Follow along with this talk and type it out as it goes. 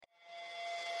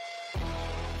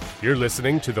You're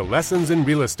listening to the Lessons in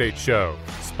Real Estate Show,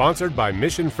 sponsored by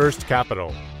Mission First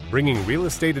Capital, bringing real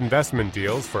estate investment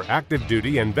deals for active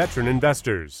duty and veteran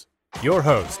investors. Your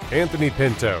host, Anthony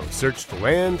Pinto, searched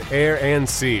land, air, and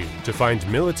sea to find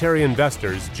military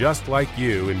investors just like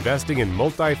you investing in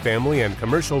multifamily and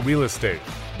commercial real estate,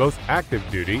 both active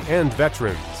duty and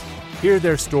veterans. Hear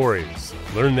their stories,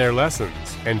 learn their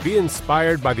lessons, and be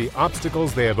inspired by the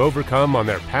obstacles they have overcome on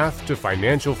their path to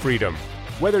financial freedom.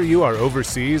 Whether you are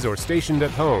overseas or stationed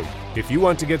at home, if you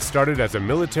want to get started as a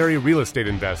military real estate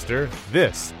investor,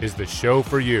 this is the show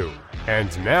for you.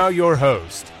 And now your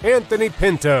host, Anthony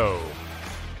Pinto.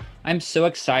 I'm so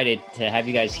excited to have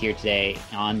you guys here today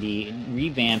on the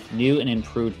revamped, new and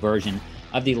improved version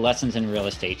of the Lessons in Real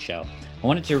Estate show. I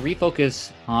wanted to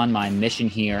refocus on my mission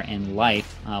here in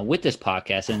life with this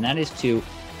podcast, and that is to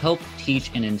help teach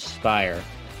and inspire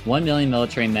 1 million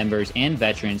military members and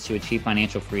veterans to achieve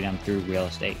financial freedom through real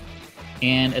estate.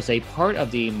 And as a part of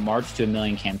the March to a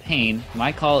Million campaign,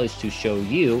 my call is to show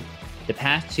you the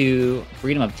path to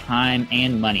freedom of time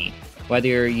and money,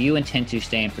 whether you intend to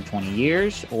stay in for 20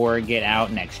 years or get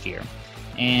out next year.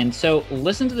 And so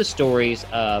listen to the stories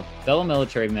of fellow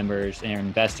military members and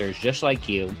investors just like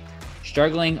you,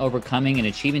 struggling, overcoming, and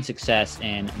achieving success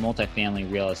in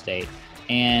multifamily real estate,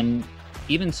 and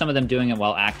even some of them doing it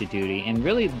while active duty, and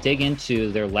really dig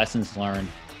into their lessons learned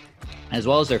as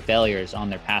well as their failures on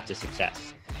their path to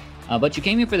success. But you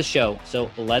came here for the show, so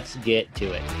let's get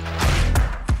to it.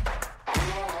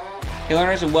 Hey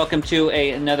learners, and welcome to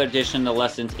another edition of the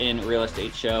Lessons in Real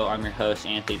Estate show. I'm your host,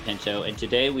 Anthony Pinto, and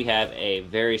today we have a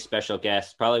very special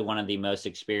guest, probably one of the most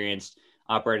experienced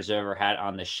operators I've ever had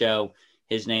on the show.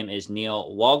 His name is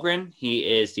Neil Wahlgren. He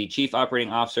is the Chief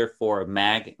Operating Officer for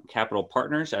MAG Capital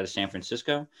Partners out of San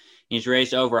Francisco. He's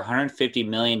raised over $150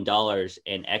 million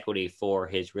in equity for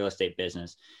his real estate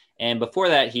business. And before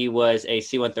that, he was a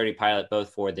C-130 pilot, both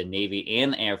for the Navy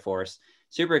and the Air Force.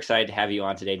 Super excited to have you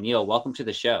on today. Neil, welcome to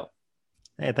the show.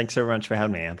 Hey, thanks so much for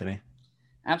having me, Anthony.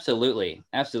 Absolutely.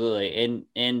 And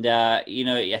I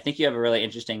think you have a really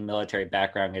interesting military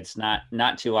background. It's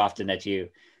not too often that you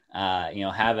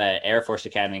have an Air Force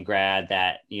Academy grad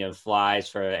that, flies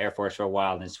for the Air Force for a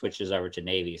while and then switches over to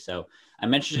Navy. So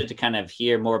I'm interested to kind of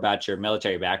hear more about your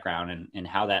military background and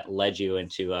how that led you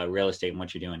into real estate and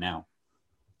what you're doing now.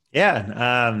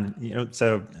 Yeah.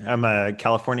 So I'm a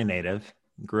California native,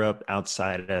 grew up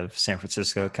outside of San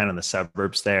Francisco, kind of in the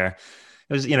suburbs there.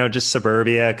 It was, just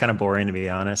suburbia, kind of boring to be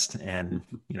honest. And,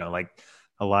 like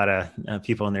a lot of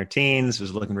people in their teens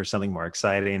was looking for something more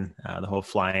exciting. The whole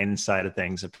flying side of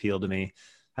things appealed to me.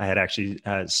 I had actually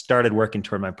started working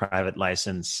toward my private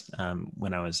license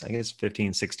when I was,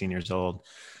 15, 16 years old.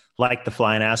 Liked the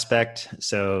flying aspect.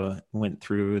 So went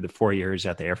through the 4 years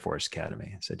at the Air Force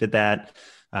Academy. So I did that,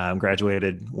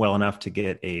 graduated well enough to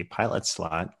get a pilot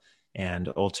slot,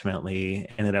 and ultimately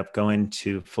ended up going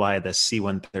to fly the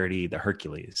C-130, the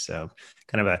Hercules. So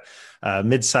kind of a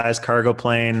mid-sized cargo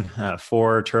plane,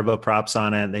 4 turboprops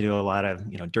on it. They do a lot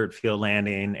of, dirt field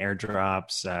landing,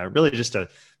 airdrops, really just a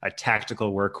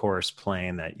tactical workhorse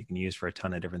plane that you can use for a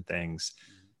ton of different things.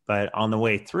 But on the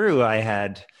way through, I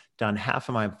had done half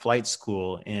of my flight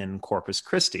school in Corpus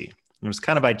Christi. It was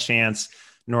kind of by chance.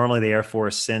 Normally the Air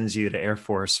Force sends you to Air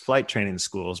Force flight training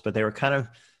schools, but they were kind of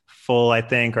full, I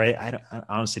think, right? I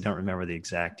honestly don't remember the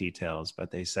exact details,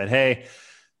 but they said, hey,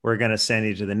 we're going to send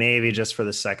you to the Navy just for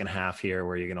the second half here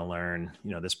where you're going to learn,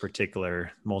 this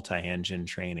particular multi-engine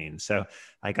training. So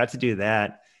I got to do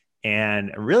that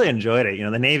and I really enjoyed it.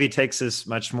 The Navy takes this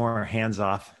much more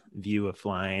hands-off view of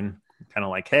flying, kind of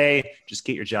like, hey, just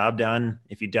get your job done.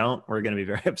 If you don't, we're going to be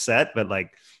very upset, but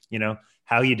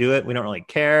how you do it, we don't really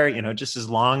care, just as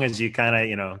long as you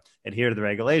kind of, adhere to the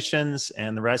regulations,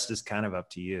 and the rest is kind of up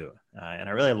to you. And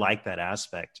I really like that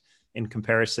aspect. In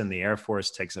comparison, the Air Force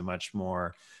takes a much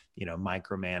more,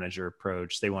 micromanager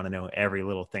approach. They want to know every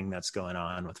little thing that's going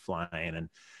on with flying. And,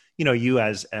 you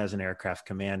as an aircraft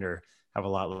commander have a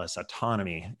lot less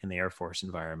autonomy in the Air Force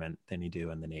environment than you do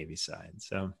in the Navy side.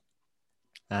 So,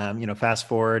 fast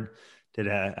forward, did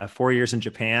a 4 years in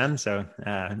Japan. So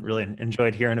really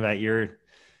enjoyed hearing about your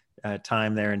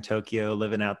time there in Tokyo,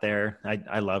 living out there.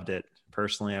 I loved it.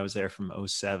 Personally, I was there from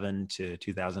 2007 to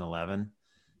 2011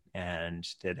 and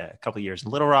did a couple of years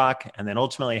in Little Rock, and then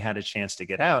ultimately had a chance to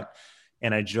get out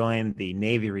and I joined the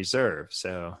Navy Reserve.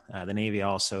 So the Navy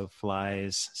also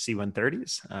flies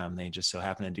C-130s. They just so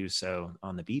happen to do so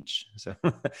on the beach.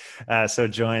 So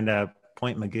joined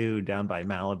Point Magoo down by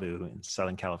Malibu in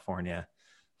Southern California.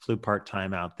 Flew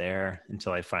part-time out there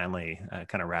until I finally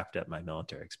kind of wrapped up my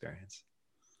military experience.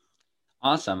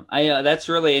 Awesome. I That's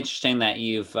really interesting that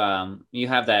you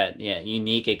have that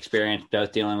unique experience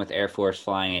both dealing with Air Force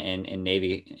flying and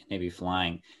Navy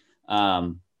flying.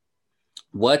 Um,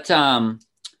 what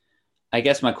I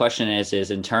guess my question is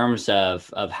in terms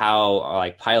of how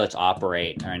like pilots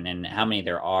operate and how many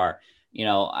there are.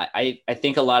 I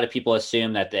think a lot of people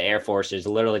assume that the Air Force is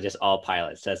literally just all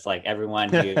pilots. That's like everyone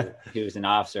who's an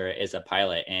officer is a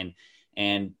pilot,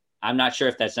 and I'm not sure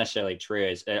if that's necessarily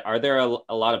true. Are there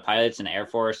a lot of pilots in the Air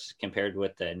Force compared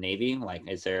with the Navy? Like,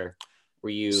 were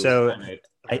you So kind of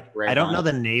I rare don't know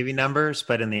bunch? the Navy numbers,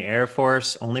 but in the Air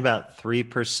Force, only about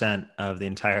 3% of the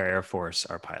entire Air Force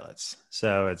are pilots.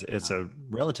 So it's a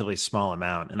relatively small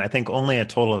amount. And I think only a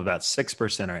total of about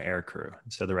 6% are air crew.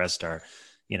 So the rest are,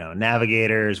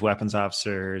 navigators, weapons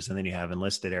officers, and then you have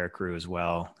enlisted air crew as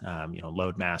well.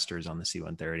 Load masters on the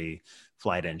C-130,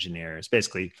 flight engineers,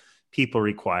 basically people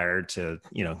required to,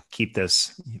 keep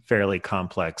this fairly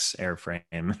complex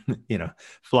airframe,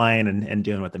 flying and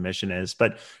doing what the mission is.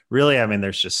 But really, I mean,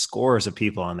 there's just scores of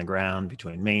people on the ground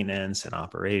between maintenance and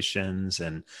operations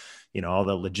and, all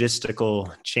the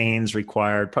logistical chains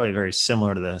required, probably very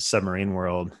similar to the submarine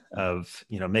world of,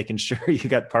 making sure you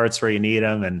got parts where you need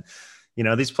them. And,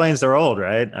 these planes, they're old,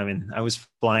 right? I mean, I was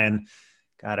flying,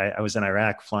 God, I was in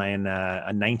Iraq flying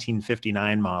a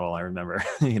 1959 model, I remember,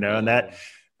 and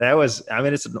that was, I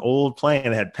mean, it's an old plane.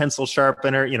 It had pencil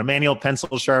sharpener, manual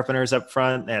pencil sharpeners up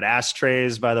front. They had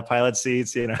ashtrays by the pilot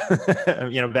seats,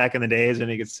 back in the days when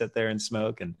you could sit there and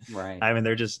smoke. And Right. I mean,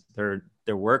 they're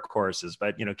workhorses,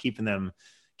 but keeping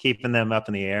them up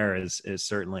in the air is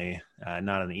certainly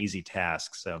not an easy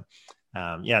task. So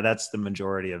that's the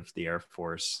majority of the Air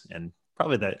Force, and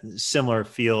probably the similar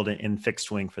field in fixed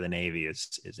wing for the Navy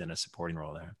is in a supporting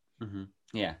role there. Mm-hmm.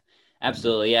 Yeah,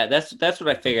 absolutely. Yeah, that's what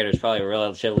I figured. It was probably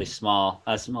a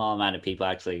small amount of people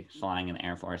actually flying in the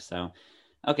Air Force. So,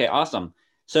 okay, awesome.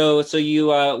 So you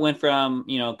went from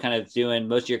kind of doing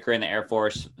most of your career in the Air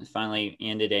Force, finally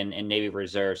ended in Navy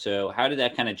Reserve. So how did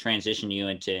that kind of transition you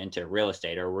into real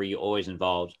estate, or were you always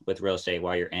involved with real estate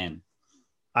while you're in?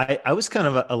 I was kind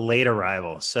of a late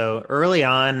arrival. So early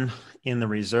on in the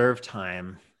reserve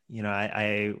time,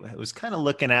 I was kind of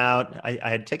looking out. I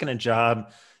had taken a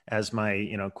job as my,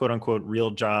 quote unquote,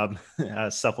 real job,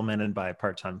 supplemented by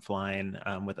part-time flying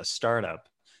with a startup.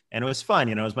 And it was fun.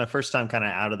 It was my first time kind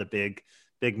of out of the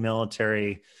big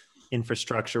military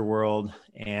infrastructure world,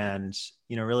 and,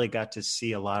 really got to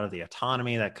see a lot of the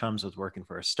autonomy that comes with working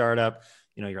for a startup.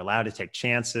 You're allowed to take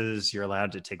chances. You're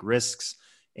allowed to take risks.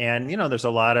 And, there's a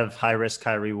lot of high risk,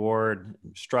 high reward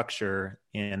structure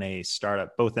in a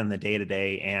startup, both in the day to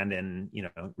day and in,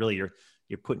 really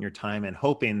you're putting your time in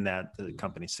hoping that the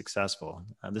company's successful.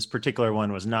 This particular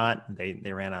one was not. They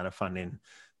ran out of funding,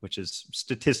 which is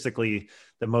statistically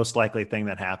the most likely thing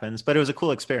that happens. But it was a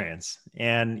cool experience.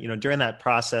 And, during that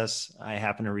process, I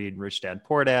happened to read Rich Dad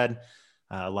Poor Dad.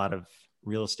 A lot of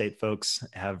real estate folks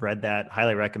have read that.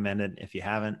 Highly recommend it if you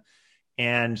haven't.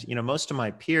 And, most of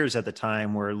my peers at the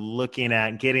time were looking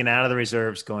at getting out of the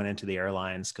reserves, going into the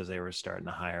airlines because they were starting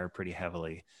to hire pretty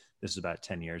heavily. This is about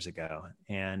 10 years ago.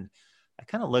 And I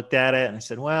kind of looked at it and I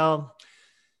said, well,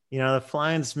 the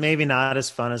flying's maybe not as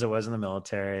fun as it was in the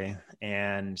military.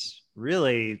 And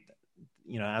really,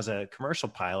 as a commercial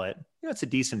pilot, it's a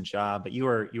decent job, but you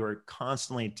are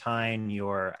constantly tying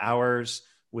your hours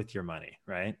with your money,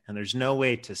 right? And there's no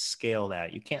way to scale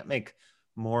that. You can't make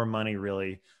more money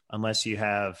really unless you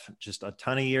have just a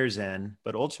ton of years in.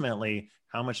 But ultimately,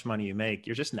 how much money you make,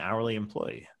 you're just an hourly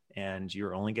employee, and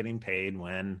you're only getting paid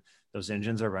when those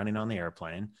engines are running on the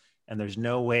airplane. And there's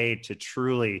no way to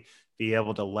truly be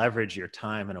able to leverage your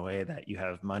time in a way that you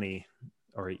have money,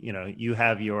 or you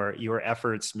have your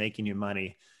efforts making you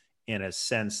money in a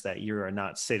sense that you are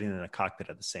not sitting in a cockpit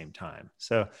at the same time.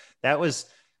 So that was,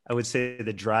 I would say,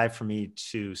 the drive for me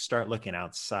to start looking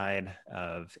outside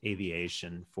of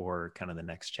aviation for kind of the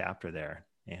next chapter there.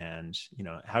 And,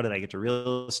 how did I get to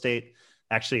real estate?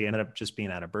 Actually ended up just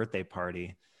being at a birthday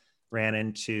party, ran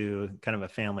into kind of a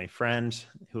family friend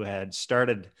who had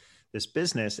started this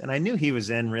business. And I knew he was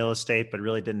in real estate, but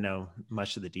really didn't know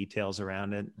much of the details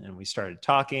around it. And we started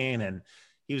talking, and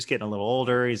he was getting a little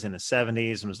older. He's in his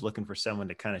 70s and was looking for someone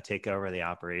to kind of take over the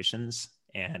operations.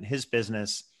 And his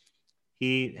business,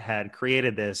 he had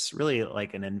created this really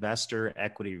like an investor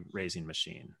equity raising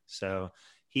machine. So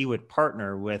he would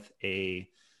partner with a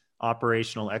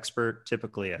operational expert,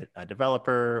 typically a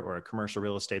developer or a commercial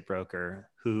real estate broker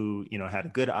who, had a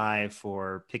good eye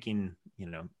for picking,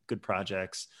 good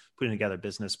projects, putting together a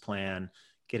business plan,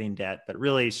 getting debt, but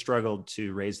really struggled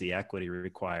to raise the equity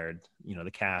required,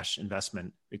 the cash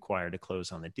investment required to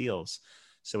close on the deals.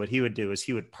 So what he would do is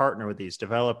he would partner with these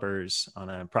developers on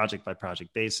a project by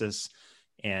project basis.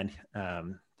 And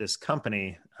this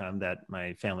company that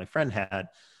my family friend had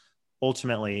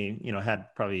ultimately,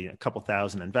 had probably a couple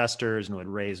thousand investors and would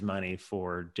raise money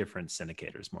for different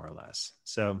syndicators, more or less.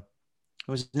 So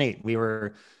it was neat. We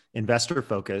were investor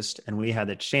focused, and we had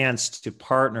the chance to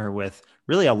partner with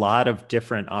really a lot of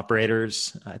different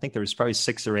operators. I think there was probably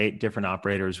 6 or 8 different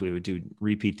operators we would do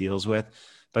repeat deals with,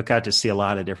 but got to see a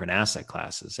lot of different asset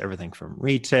classes, everything from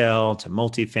retail to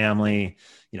multifamily,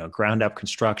 ground up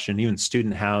construction, even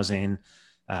student housing,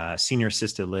 senior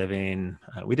assisted living.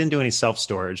 We didn't do any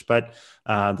self-storage, but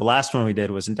the last one we did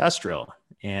was industrial.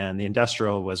 And the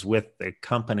industrial was with the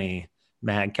company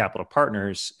Mag Capital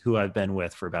Partners, who I've been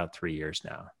with for about 3 years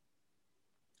now.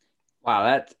 Wow,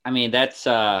 that's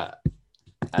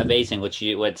amazing.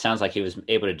 What sounds like he was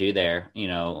able to do there,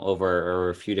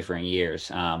 over a few different years,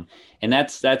 and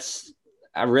that's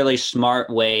a really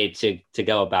smart way to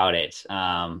go about it.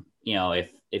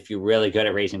 If you're really good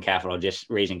at raising capital, just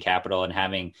raising capital and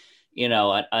having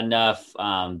enough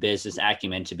business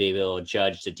acumen to be able to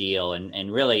judge the deal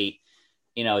and really.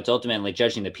 It's ultimately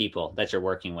judging the people that you're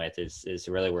working with is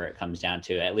really where it comes down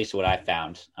to, at least what I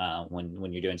found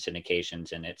when you're doing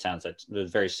syndications. And it sounds like it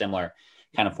was very similar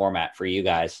kind of format for you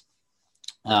guys.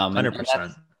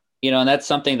 100%. And that's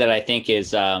something that I think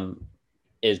is like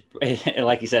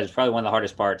you said, it's probably one of the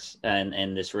hardest parts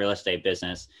in this real estate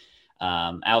business,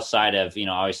 outside of,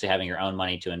 obviously having your own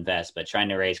money to invest, but trying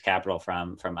to raise capital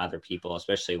from other people,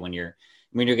 especially when you're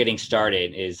getting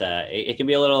started, is it can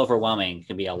be a little overwhelming. It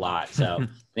can be a lot. So I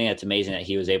think it's amazing that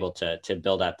he was able to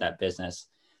build out that business.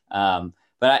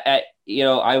 But I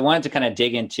wanted to kind of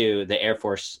dig into the Air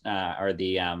Force or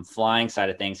the flying side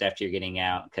of things after you're getting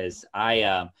out, because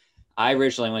I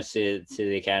originally went to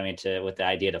the academy with the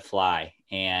idea to fly,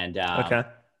 and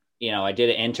I did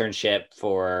an internship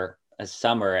for a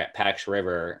summer at Pax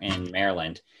River in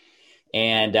Maryland.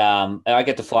 And I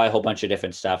get to fly a whole bunch of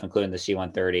different stuff, including the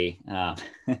C-130.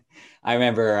 I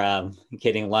remember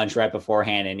getting lunch right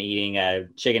beforehand and eating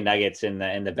chicken nuggets in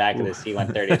the back of the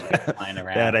C-130 flying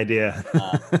around. Bad idea.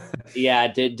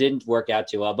 It didn't work out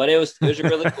too well, but it was a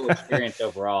really cool experience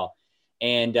overall.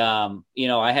 And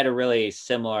I had a really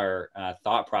similar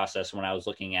thought process when I was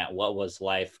looking at what was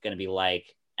life going to be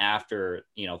like after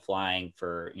flying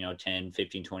for 10,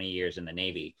 15, 20 years in the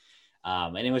Navy.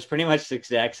 And it was pretty much the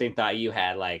exact same thought you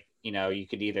had. Like, you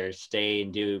could either stay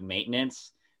and do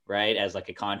maintenance, right, as like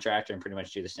a contractor and pretty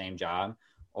much do the same job,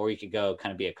 or you could go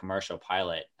kind of be a commercial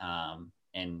pilot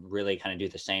and really kind of do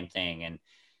the same thing.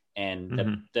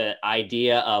 And the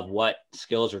idea of what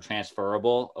skills are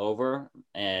transferable over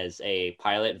as a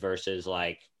pilot versus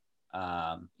like,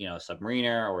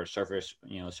 submariner or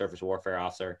surface warfare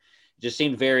officer just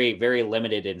seemed very, very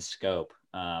limited in scope.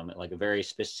 Like a very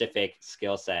specific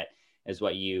skill set is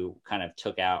what you kind of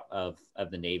took out of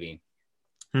the Navy.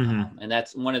 And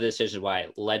that's one of the decisions why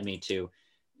it led me to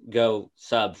go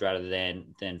subs rather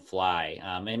than fly.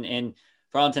 And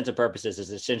for all intents and purposes, it's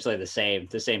essentially the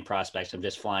same prospects. I'm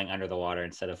just flying under the water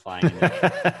instead of flying.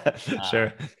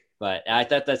 Sure. But I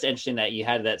thought that's interesting that you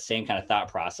had that same kind of thought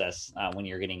process when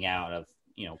you're getting out of,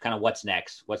 kind of what's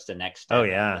next, what's the next step. Oh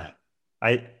yeah.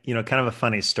 Kind of a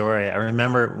funny story. I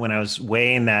remember when I was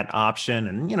weighing that option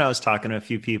and, I was talking to a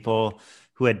few people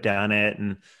who had done it,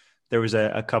 and there was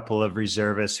a couple of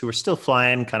reservists who were still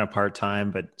flying kind of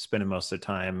part-time, but spending most of the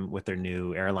time with their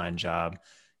new airline job.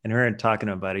 And we were talking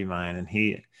to a buddy of mine, and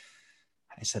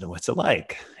I said, "What's it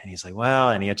like?" And he's like,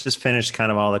 "Well," and he had just finished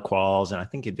kind of all the quals, and I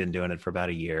think he'd been doing it for about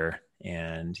a year.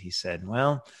 And he said,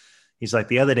 "Well," he's like,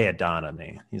 "the other day it dawned on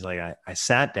me." He's like, I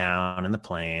sat down in the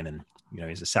plane, and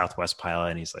he's a Southwest pilot,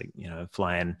 and he's like,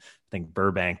 flying, I think,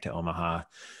 Burbank to Omaha.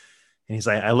 And he's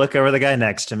like, I look over the guy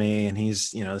next to me, and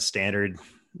he's, the standard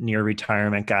near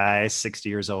retirement guy, 60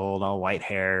 years old, all white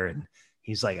hair. And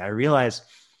he's like, I realize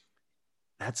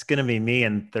that's going to be me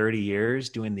in 30 years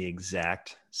doing the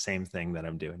exact same thing that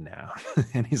I'm doing now.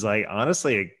 And he's like,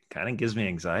 honestly, it kind of gives me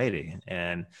anxiety.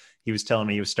 And he was telling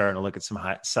me he was starting to look at some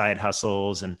side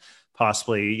hustles and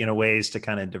possibly, ways to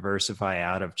kind of diversify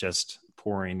out of just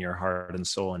pouring your heart and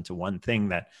soul into one thing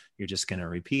that you're just going to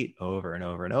repeat over and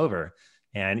over and over.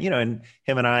 And, and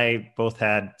him and I both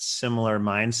had similar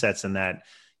mindsets in that,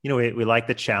 we like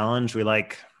the challenge. We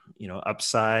like,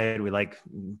 upside. We like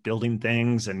building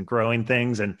things and growing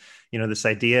things. And, this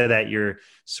idea that you're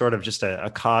sort of just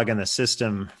a cog in the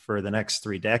system for the next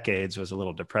 3 decades was a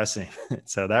little depressing.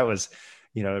 So that was,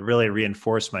 it really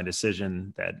reinforced my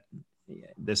decision that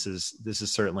this is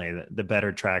certainly the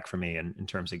better track for me in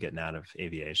terms of getting out of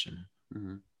aviation.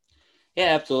 Mm-hmm.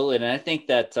 Yeah, absolutely. And I think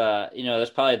that, that's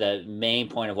probably the main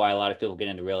point of why a lot of people get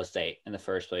into real estate in the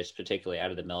first place, particularly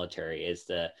out of the military, is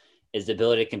the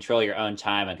ability to control your own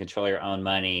time and control your own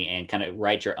money and kind of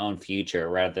write your own future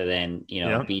rather than,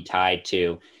 Yeah. be tied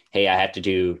to, hey, I have to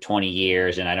do 20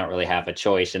 years and I don't really have a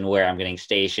choice in where I'm getting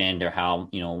stationed or how,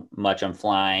 much I'm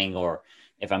flying or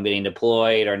if I'm getting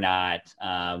deployed or not.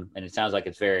 And it sounds like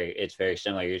it's very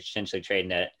similar. You're essentially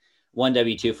trading at one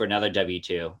W-2 for another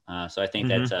W-2. So I think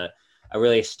that's a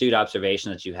really astute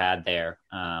observation that you had there,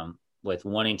 with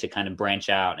wanting to kind of branch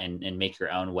out and make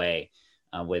your own way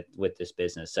with this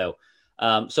business. So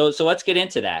let's get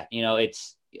into that.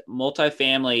 It's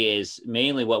multifamily is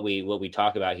mainly what we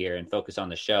talk about here and focus on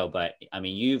the show. But I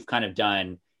mean, you've kind of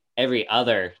done every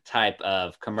other type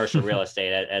of commercial real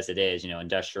estate as it is,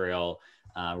 industrial,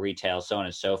 retail, so on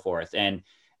and so forth. And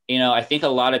I think a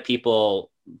lot of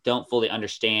people don't fully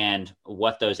understand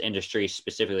what those industries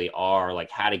specifically are,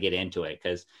 like how to get into it.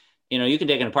 Because, you can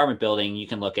take an apartment building, you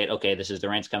can look at, okay, this is the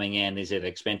rents coming in, these are the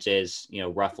expenses,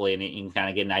 roughly, and you can kind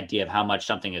of get an idea of how much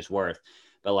something is worth.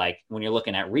 But like when you're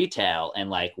looking at retail and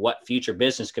like what future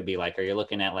business could be like, or you're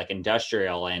looking at like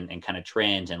industrial and kind of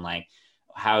trends and like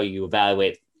how you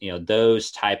evaluate,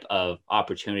 those type of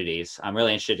opportunities, I'm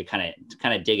really interested to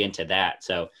kind of dig into that.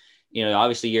 So,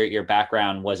 obviously your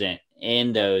background wasn't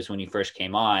in those when you first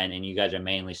came on, and you guys are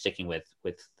mainly sticking with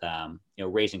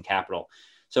raising capital.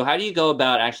 So how do you go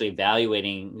about actually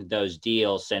evaluating those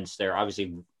deals, since they're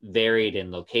obviously varied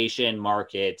in location,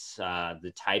 markets,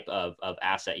 the type of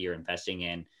asset you're investing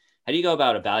in? How do you go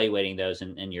about evaluating those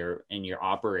in your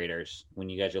operators when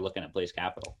you guys are looking at place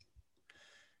capital?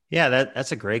 Yeah,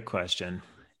 that's a great question.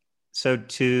 So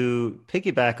to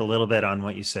piggyback a little bit on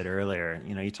what you said earlier,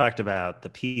 you talked about the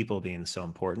people being so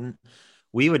important.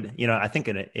 We would, I think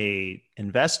a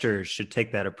investor should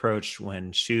take that approach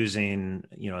when choosing,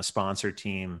 a sponsor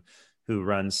team who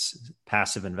runs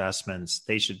passive investments.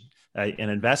 An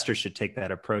investor should take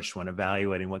that approach when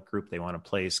evaluating what group they want to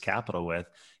place capital with.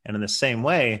 And in the same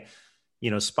way,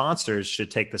 sponsors should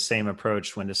take the same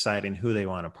approach when deciding who they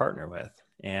want to partner with.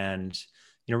 And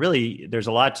really, there's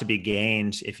a lot to be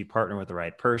gained if you partner with the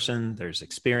right person. There's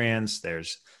experience,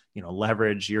 there's,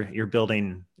 leverage. You're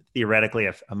building theoretically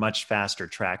a much faster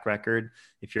track record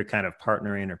if you're kind of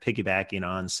partnering or piggybacking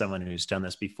on someone who's done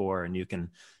this before, and you can,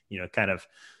 kind of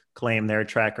claim their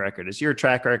track record as your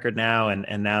track record now.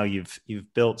 And now you've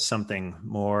built something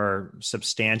more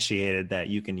substantiated that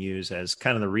you can use as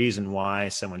kind of the reason why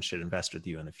someone should invest with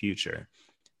you in the future.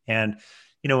 And,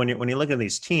 when you look at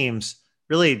these teams,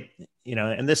 really,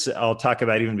 and this I'll talk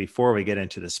about even before we get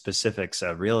into the specifics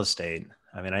of real estate.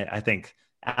 I mean, I think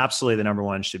absolutely the number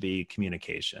one should be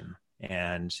communication.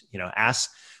 And,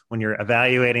 ask when you're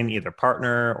evaluating either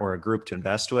partner or a group to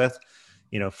invest with,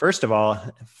 first of all,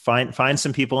 find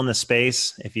some people in the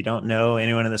space. If you don't know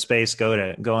anyone in the space, go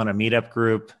on a meetup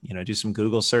group, do some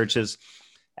Google searches,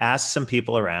 ask some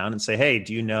people around and say, hey,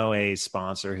 do you know a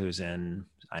sponsor who's in,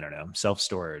 I don't know,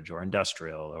 self-storage or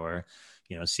industrial or,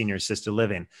 senior assisted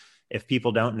living? If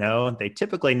people don't know, they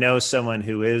typically know someone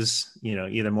who is,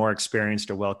 either more experienced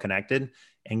or well-connected.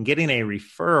 And getting a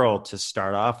referral to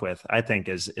start off with, I think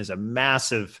is a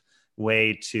massive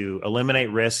way to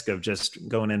eliminate risk of just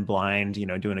going in blind,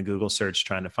 doing a Google search,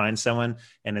 trying to find someone.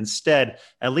 And instead,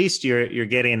 at least you're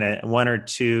getting one or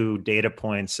two data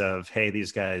points of, hey,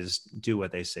 these guys do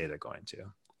what they say they're going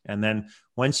to. And then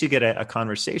once you get a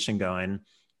conversation going,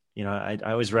 I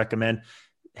always recommend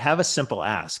have a simple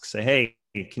ask. Say, hey,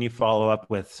 can you follow up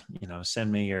with,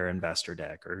 send me your investor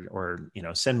deck or,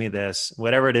 send me this,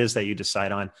 whatever it is that you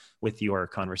decide on with your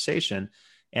conversation,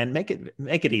 and make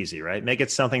it easy, right? Make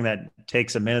it something that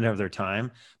takes a minute of their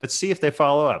time, but see if they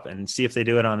follow up and see if they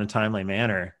do it on a timely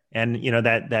manner. And,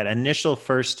 that initial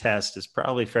first test is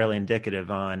probably fairly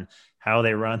indicative on how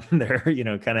they run their,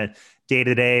 kind of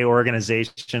day-to-day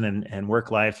organization and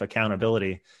work-life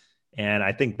accountability. And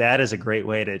I think that is a great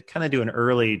way to kind of do an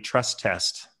early trust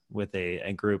test with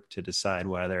a group to decide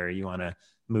whether you want to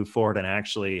move forward and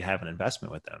actually have an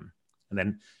investment with them. And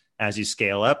then as you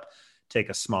scale up, take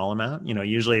a small amount.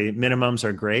 Usually minimums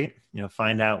are great.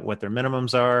 Find out what their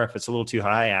minimums are. If it's a little too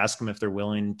high, ask them if they're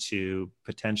willing to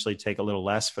potentially take a little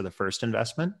less for the first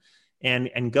investment,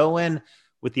 and go in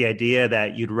with the idea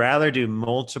that you'd rather do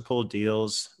multiple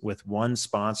deals with one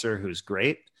sponsor who's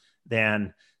great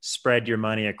than spread your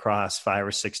money across 5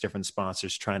 or 6 different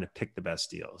sponsors trying to pick the best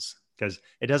deals. Because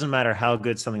it doesn't matter how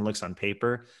good something looks on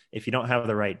paper. If you don't have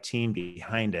the right team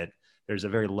behind it, there's a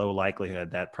very low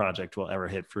likelihood that project will ever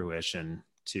hit fruition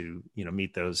to,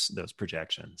 meet those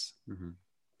projections. Mm-hmm.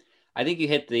 I think you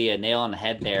hit the nail on the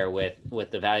head there with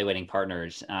evaluating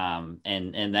partners,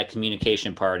 and that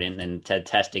communication part and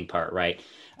testing part, right?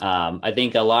 I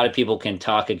think a lot of people can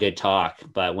talk a good talk,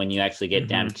 but when you actually get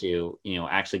down to,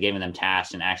 actually giving them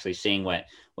tasks and actually seeing what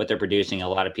they're producing, a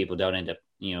lot of people don't end up,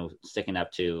 sticking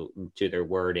up to their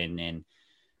word and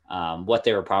what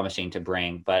they were promising to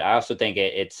bring. But I also think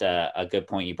it's a good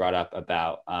point you brought up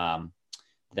about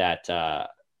that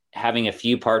having a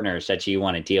few partners that you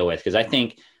want to deal with, because I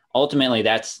think ultimately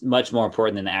that's much more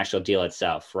important than the actual deal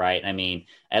itself, right? I mean,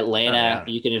 Atlanta,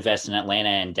 you can invest in Atlanta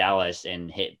and Dallas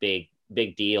and hit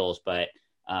big deals, but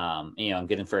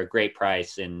get them for a great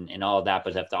price and all of that.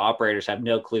 But if the operators have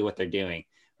no clue what they're doing,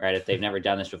 right? If they've never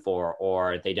done this before,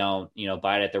 or they don't,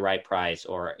 buy it at the right price,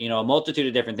 or, a multitude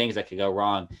of different things that could go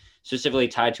wrong, specifically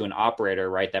tied to an operator,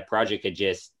 right? That project could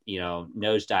just,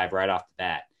 nosedive right off the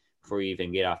bat before you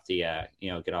even get off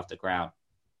the ground.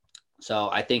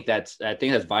 So I think that's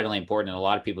vitally important. And a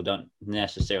lot of people don't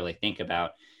necessarily think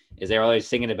about, is they're always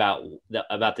thinking about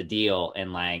the deal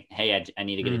and like, hey, I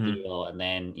need to get a deal. And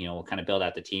then, we'll kind of build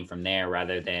out the team from there,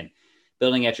 rather than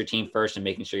building out your team first and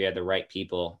making sure you have the right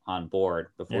people on board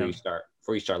before you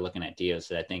start looking at deals.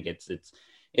 So I think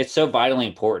it's so vitally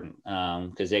important,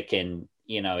 because it can,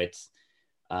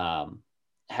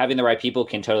 having the right people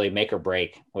can totally make or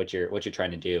break what you're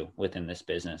trying to do within this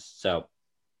business. So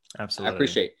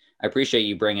absolutely. I appreciate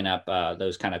you bringing up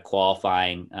those kind of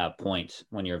qualifying points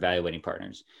when you're evaluating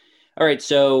partners. All right,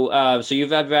 so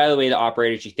you've evaluated the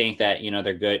operators. You think that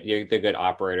they're good. They're good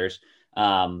operators.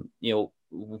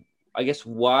 I guess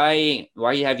why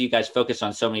have you guys focused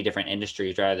on so many different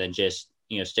industries rather than just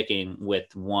sticking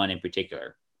with one in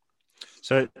particular?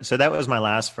 So that was my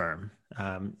last firm,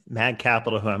 Mad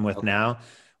Capital, who I'm with now.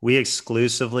 We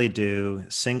exclusively do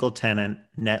single tenant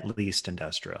net leased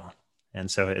industrial. And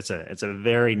so it's a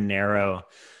very narrow,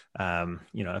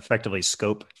 effectively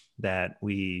scope that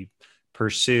we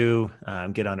pursue,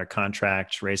 get under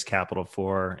contract, raise capital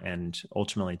for, and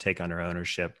ultimately take under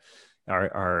ownership.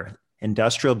 Our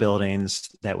industrial buildings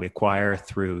that we acquire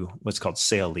through what's called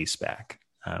sale leaseback.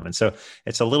 And so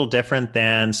it's a little different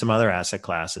than some other asset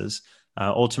classes.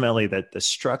 Ultimately, that the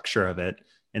structure of it,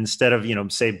 instead of,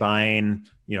 say buying,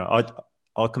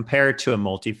 I'll compare it to a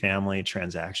multifamily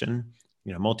transaction.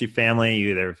 Multifamily,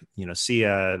 you either, see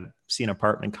an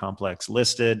apartment complex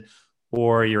listed,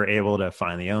 or you're able to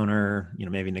find the owner,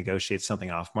 maybe negotiate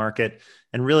something off market.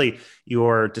 And really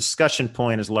your discussion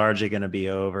point is largely going to be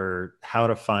over how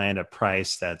to find a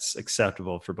price that's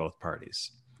acceptable for both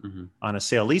parties. Mm-hmm. On a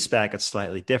sale leaseback, it's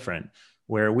slightly different,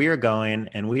 where we are going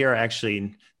and we are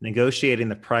actually negotiating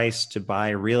the price to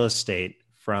buy real estate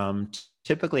from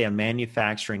typically a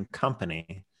manufacturing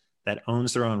company that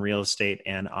owns their own real estate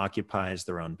and occupies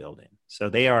their own building. So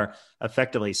they are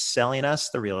effectively selling us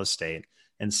the real estate,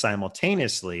 and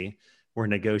simultaneously we're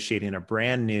negotiating a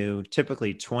brand new,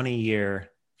 typically 20-year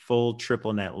full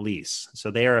triple net lease.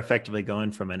 So they are effectively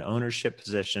going from an ownership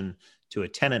position to a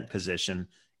tenant position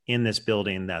in this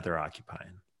building that they're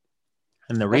occupying.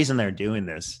 And the reason they're doing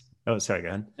this, go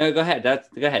ahead. No, go ahead.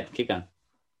 Go ahead. Keep going.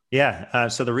 Yeah.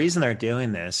 So the reason they're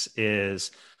doing this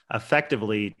is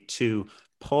effectively to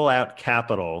pull out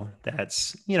capital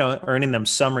that's, earning them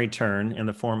some return in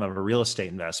the form of a real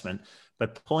estate investment,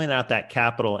 but pulling out that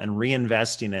capital and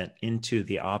reinvesting it into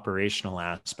the operational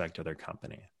aspect of their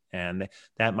company. And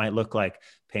that might look like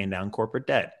paying down corporate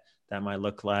debt. That might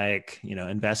look like,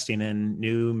 investing in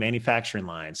new manufacturing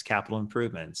lines, capital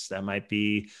improvements. That might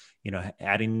be,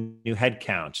 adding new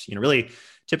headcount. Really,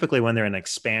 typically when they're in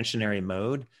expansionary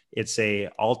mode, it's a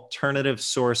alternative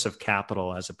source of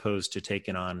capital as opposed to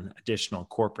taking on additional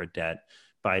corporate debt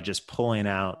by just pulling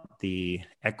out the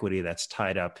equity that's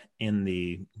tied up in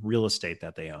the real estate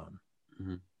that they own.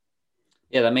 Mm-hmm.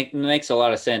 Yeah, that makes a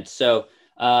lot of sense. So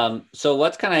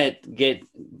let's kind of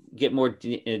get more,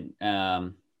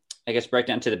 I guess, break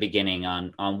down to the beginning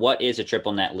on what is a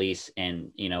triple net lease,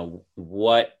 and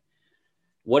what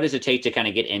does it take to kind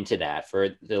of get into that for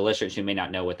the listeners who may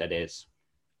not know what that is?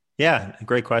 Yeah,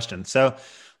 great question. So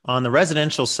on the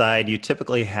residential side, you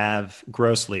typically have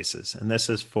gross leases, and this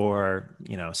is for,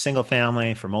 single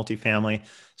family, for multifamily.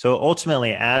 So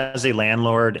ultimately, as a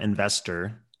landlord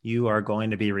investor, you are going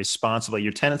to be responsible.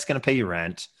 Your tenant's going to pay you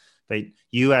rent, but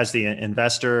you as the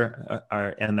investor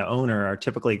and the owner are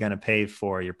typically going to pay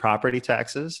for your property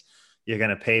taxes. You're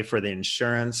going to pay for the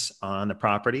insurance on the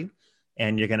property,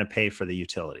 and you're going to pay for the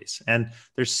utilities. And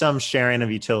there's some sharing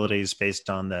of utilities based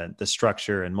on the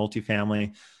structure and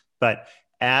multifamily. But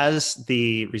as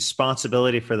the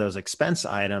responsibility for those expense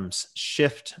items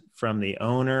shift from the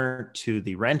owner to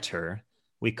the renter,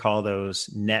 we call those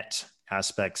net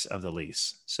aspects of the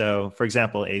lease. So for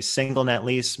example, a single net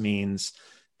lease means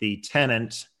the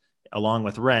tenant, along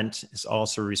with rent, is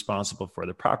also responsible for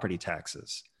the property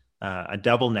taxes. A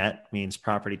double net means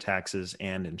property taxes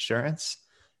and insurance,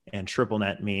 and triple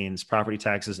net means property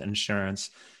taxes, insurance,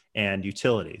 and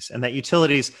utilities. And that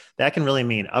utilities, that can really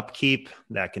mean upkeep,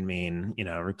 that can mean,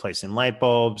 replacing light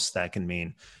bulbs, that can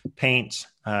mean paint,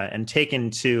 and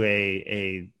taken to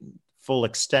a full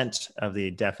extent of the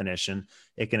definition,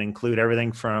 it can include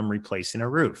everything from replacing a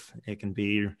roof. It can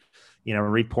be,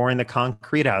 repouring the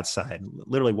concrete outside.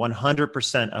 Literally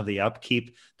 100% of the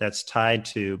upkeep that's tied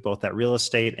to both that real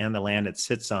estate and the land it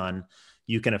sits on,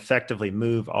 you can effectively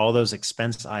move all those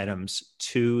expense items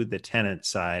to the tenant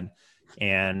side.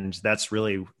 And that's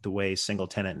really the way single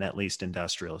tenant net leased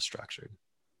industrial is structured.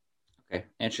 Okay,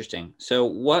 interesting. So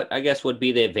what, I guess, would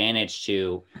be the advantage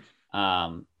to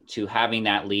having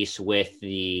that lease with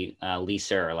the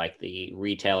leaser, like the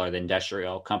retailer, the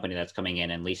industrial company that's coming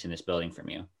in and leasing this building from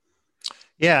you?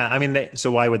 Yeah, I mean, so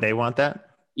why would they want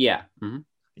that? Yeah. Mm-hmm.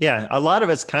 Yeah, a lot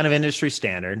of it's kind of industry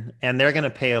standard, and they're going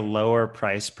to pay a lower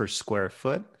price per square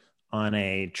foot on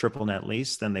a triple net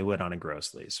lease than they would on a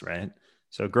gross lease, right?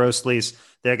 So gross lease,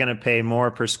 they're going to pay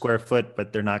more per square foot,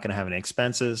 but they're not going to have any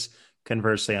expenses.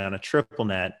 Conversely, on a triple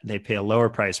net, they pay a lower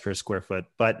price per square foot,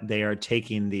 but they are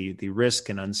taking the risk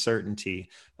and uncertainty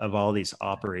of all these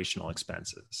operational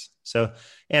expenses. So,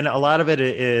 and a lot of it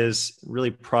is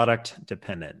really product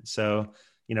dependent. So,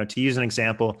 to use an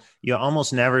example, you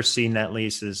almost never see net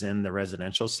leases in the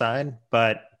residential side,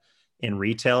 but in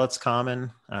retail, it's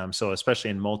common. So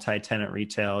especially in multi-tenant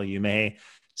retail, you may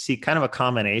see kind of a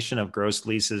combination of gross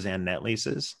leases and net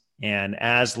leases. And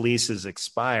as leases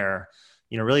expire,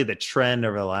 really the trend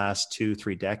over the last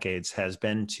 2-3 decades has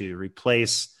been to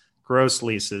replace gross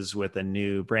leases with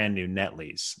a brand new net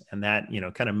lease. And that,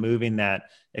 kind of moving that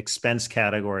expense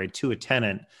category to a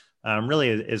tenant really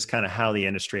is kind of how the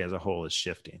industry as a whole is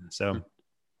shifting. So,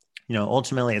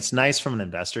 ultimately it's nice from an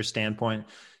investor standpoint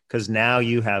because now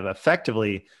you have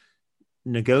effectively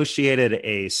negotiated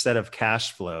a set of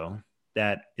cash flow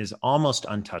that is almost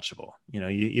untouchable.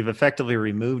 You've effectively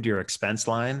removed your expense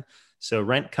line. So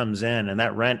rent comes in and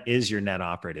that rent is your net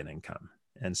operating income.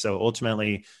 And so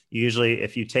ultimately, usually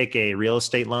if you take a real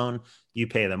estate loan, you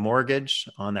pay the mortgage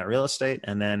on that real estate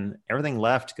and then everything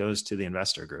left goes to the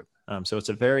investor group. So it's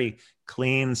a very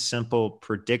clean, simple,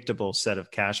 predictable set of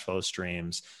cash flow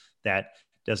streams that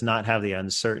does not have the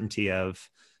uncertainty of,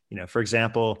 for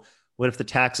example, what if the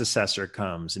tax assessor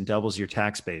comes and doubles your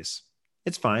tax base?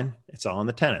 It's fine. It's all on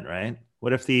the tenant, right?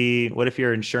 What if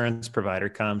your insurance provider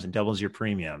comes and doubles your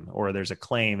premium, or there's a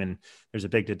claim and there's a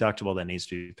big deductible that needs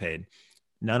to be paid?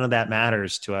 None of that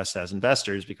matters to us as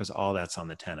investors because all that's on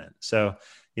the tenant. So,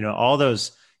 all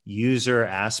those user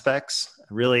aspects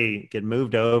really get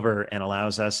moved over and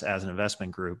allows us as an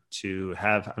investment group to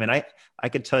have, I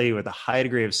could tell you with a high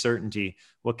degree of certainty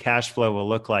what cash flow will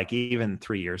look like even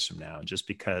 3 years from now, just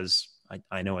because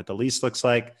I know what the lease looks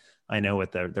like. I know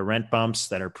what the rent bumps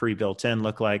that are pre-built in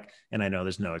look like, and I know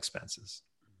there's no expenses.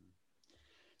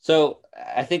 So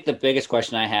I think the biggest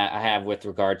question I have with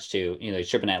regards to,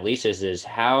 triple net leases is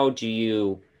how do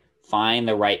you find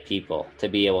the right people to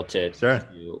be able to, Sure.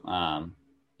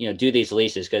 Do these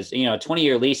leases? Because, a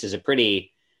 20-year lease is a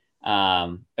pretty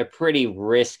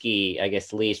risky, I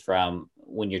guess, lease from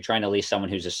when you're trying to lease someone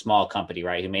who's a small company,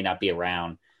 right? Who may not be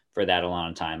around for that a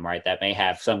long time, right? That may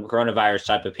have some coronavirus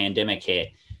type of pandemic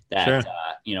hit that, Sure.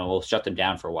 Will shut them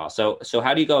down for a while. So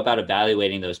how do you go about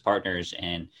evaluating those partners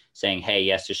and saying, hey,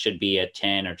 yes, this should be a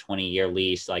 10 or 20-year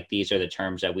lease. Like these are the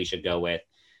terms that we should go with,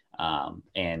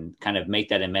 and kind of make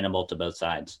that amenable to both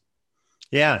sides?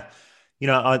 Yeah.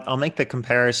 I'll make the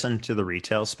comparison to the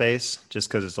retail space just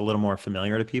because it's a little more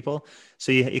familiar to people.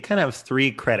 So you kind of have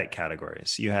 3 credit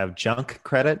categories. You have junk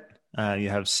credit, you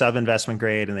have sub-investment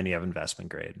grade, and then you have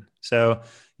investment grade. So,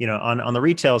 on the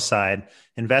retail side,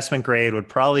 investment grade would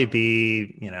probably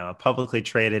be, a publicly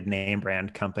traded name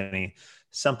brand company,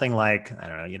 something like, I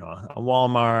don't know, a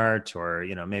Walmart or,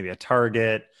 maybe a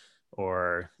Target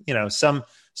or, some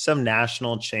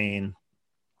national chain,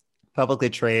 publicly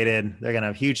traded. They're going to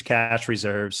have huge cash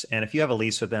reserves. And if you have a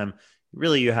lease with them,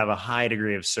 really you have a high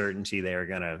degree of certainty they are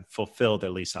going to fulfill their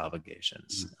lease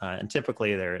obligations. And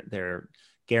typically they're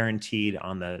guaranteed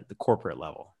on the corporate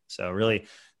level. So really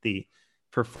the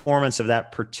performance of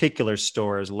that particular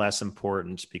store is less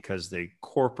important because the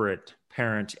corporate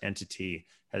parent entity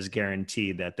has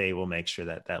guaranteed that they will make sure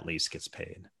that that lease gets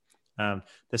paid.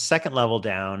 The second level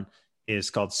down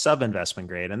is called sub-investment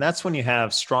grade. And that's when you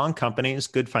have strong companies,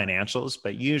 good financials,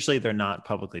 but usually they're not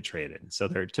publicly traded. So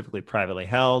they're typically privately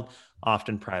held,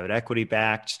 often private equity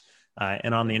backed.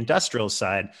 And on the industrial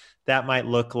side, that might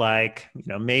look like,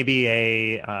 maybe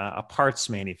a parts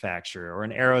manufacturer or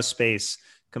an aerospace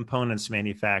components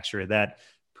manufacturer that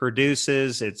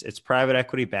produces, it's private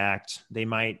equity backed. They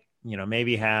might,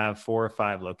 maybe have 4 or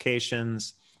 5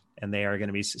 locations, and they are going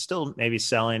to be still maybe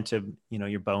selling to,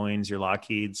 your Boeings, your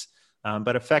Lockheeds.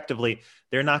 But effectively,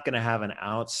 they're not going to have an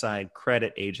outside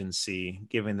credit agency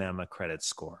giving them a credit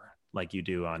score like you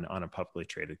do on a publicly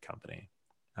traded company.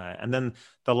 And then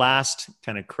the last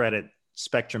kind of credit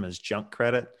spectrum is junk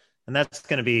credit. And that's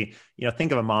going to be,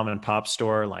 think of a mom and pop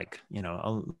store, like,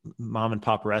 a mom and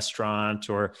pop restaurant,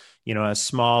 or, a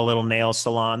small little nail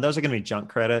salon. Those are going to be junk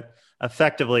credit.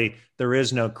 Effectively, there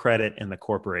is no credit in the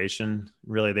corporation.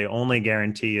 Really, the only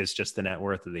guarantee is just the net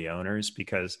worth of the owners,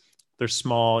 because they're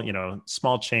small,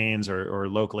 small chains or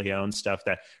locally owned stuff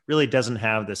that really doesn't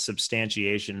have the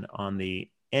substantiation on the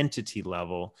entity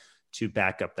level to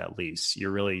back up that lease.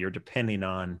 You're depending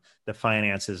on the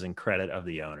finances and credit of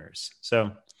the owners.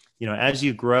 So, as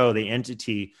you grow, the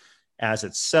entity as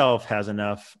itself has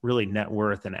enough really net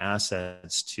worth and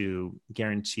assets to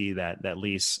guarantee that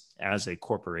lease as a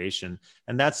corporation.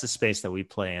 And that's the space that we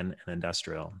play in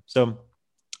industrial. So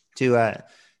to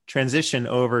transition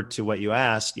over to what you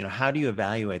asked, how do you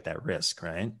evaluate that risk,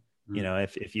 right?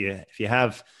 Mm-hmm. If you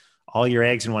have all your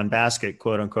eggs in one basket,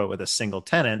 quote unquote, with a single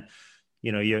tenant,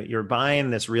 you're buying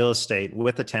this real estate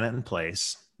with a tenant in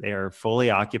place. They are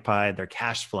fully occupied, they're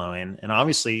cash flowing. And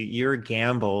obviously your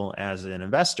gamble as an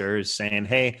investor is saying,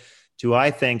 hey, do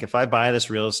I think if I buy this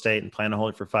real estate and plan to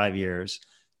hold it for 5 years,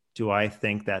 do I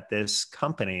think that this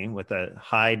company with a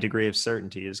high degree of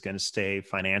certainty is going to stay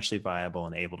financially viable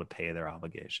and able to pay their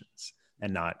obligations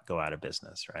and not go out of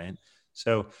business, right?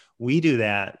 So we do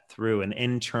that through an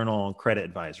internal credit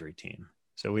advisory team.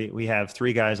 So we have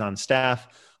 3 guys on staff.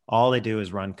 All they do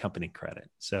is run company credit.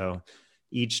 So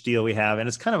each deal we have, and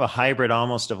it's kind of a hybrid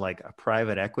almost of like a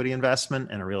private equity investment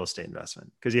and a real estate investment,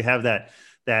 because you have that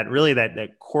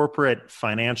corporate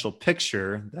financial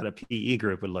picture that a PE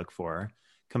group would look for,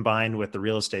 combined with the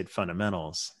real estate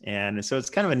fundamentals. And so it's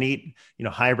kind of a neat,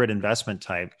 hybrid investment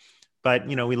type. But,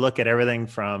 we look at everything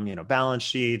from, balance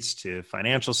sheets to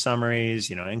financial summaries,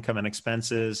 income and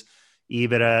expenses,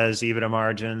 EBITDA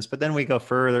margins. But then we go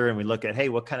further and we look at, hey,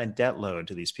 what kind of debt load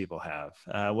do these people have?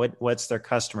 What's their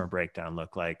customer breakdown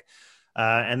look like?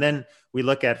 And then we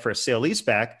look at, for a sale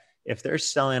leaseback, if they're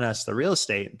selling us the real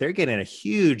estate, they're getting a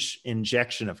huge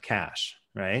injection of cash,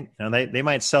 right? They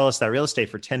might sell us that real estate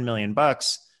for $10 million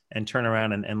and turn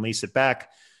around and lease it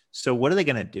back. So what are they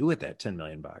going to do with that $10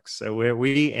 million? So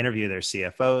we interview their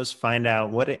CFOs, find out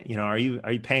what, are you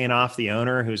paying off the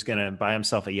owner who's going to buy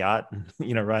himself a yacht,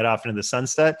 right off into the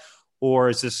sunset, or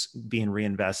is this being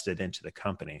reinvested into the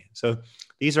company? So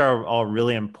these are all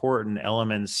really important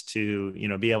elements to,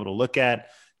 be able to look at,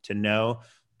 to know.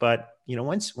 But,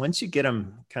 once you get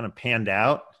them kind of panned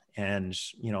out, and,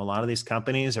 a lot of these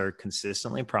companies are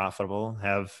consistently profitable,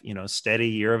 have, steady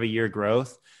year-over-year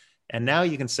growth. And now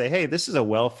you can say, hey, this is a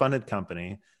well-funded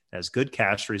company, has good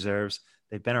cash reserves.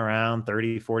 They've been around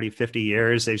 30, 40, 50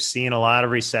 years. They've seen a lot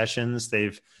of recessions.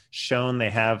 They've shown they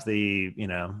have the,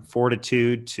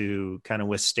 fortitude to kind of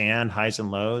withstand highs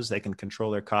and lows. They can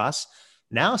control their costs.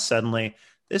 Now, suddenly,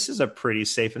 this is a pretty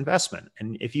safe investment.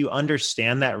 And if you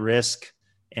understand that risk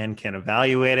and can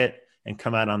evaluate it and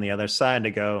come out on the other side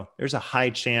to go, there's a high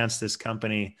chance this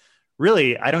company,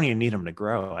 really, I don't even need them to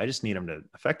grow. I just need them to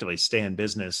effectively stay in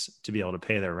business to be able to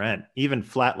pay their rent. Even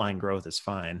flatline growth is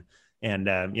fine. And,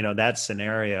 that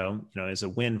scenario, is a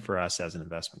win for us as an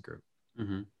investment group.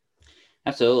 Mm-hmm.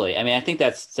 Absolutely. I mean, I think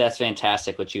that's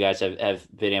fantastic what you guys have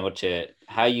been able to,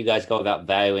 how you guys go about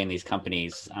valuing these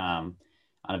companies on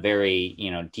a very,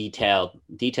 detailed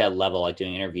level, like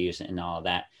doing interviews and all of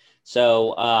that.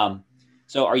 So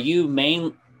are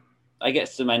you I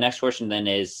guess so my next question then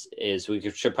is we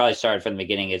should probably start from the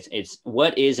beginning. It's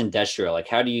what is industrial? Like,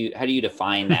 how do you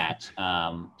define that?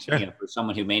 Sure. For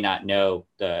someone who may not know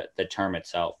the term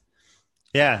itself.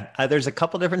 Yeah, there's a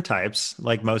couple different types,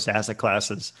 like most asset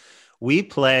classes. We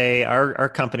play, our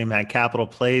company, Mag Capital,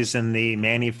 plays in the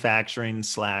manufacturing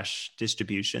 /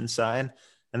 distribution side.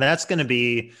 And that's going to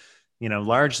be,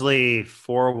 largely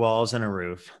 4 walls and a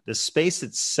roof. The space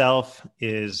itself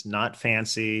is not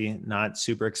fancy, not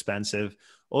super expensive.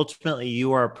 Ultimately,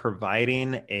 you are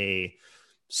providing a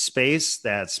space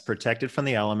that's protected from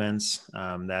the elements,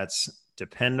 that's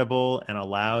dependable, and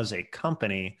allows a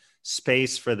company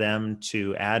space for them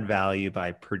to add value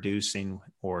by producing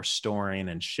or storing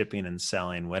and shipping and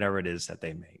selling whatever it is that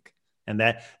they make. And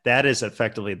that is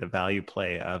effectively the value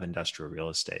play of industrial real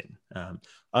estate.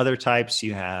 Other types,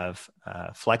 you have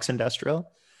flex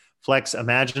industrial. Flex,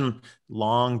 imagine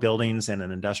long buildings in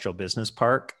an industrial business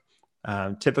park,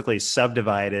 typically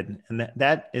subdivided. And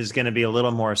that is going to be a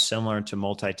little more similar to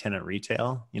multi-tenant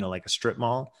retail, like a strip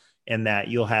mall, in that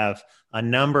you'll have a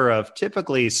number of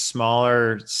typically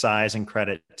smaller size and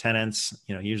credit tenants,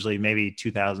 usually maybe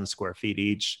 2,000 square feet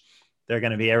each. They're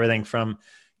going to be everything from,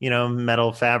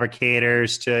 metal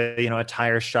fabricators to, a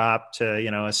tire shop to,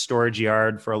 a storage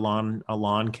yard for a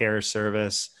lawn care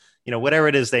service, whatever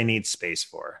it is they need space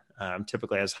for.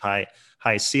 Typically has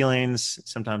high ceilings,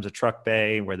 sometimes a truck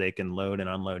bay where they can load and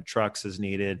unload trucks as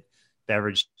needed,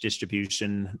 beverage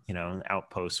distribution,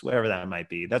 outposts, whatever that might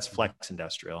be. That's flex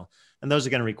industrial. And those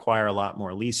are going to require a lot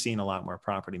more leasing, a lot more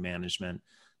property management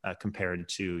compared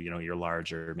to, your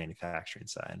larger manufacturing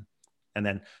side. And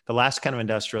then the last kind of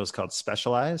industrial is called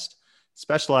specialized.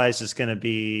 Specialized is going to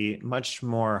be much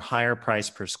more higher price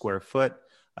per square foot,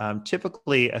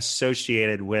 typically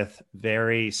associated with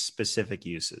very specific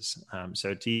uses.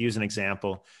 So to use an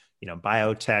example,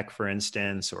 biotech, for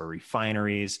instance, or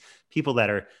refineries, people that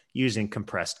are using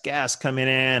compressed gas coming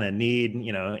in and need,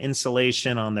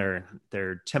 insulation on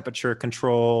their temperature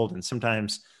controlled. And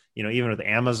sometimes, even with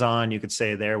Amazon, you could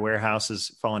say their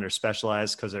warehouses fall under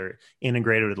specialized because they're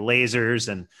integrated with lasers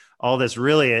and all this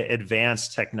really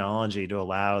advanced technology to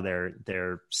allow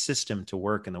their system to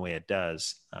work in the way it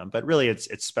does. But really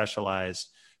it's specialized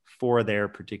for their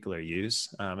particular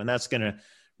use. And that's going to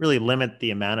really limit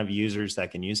the amount of users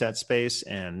that can use that space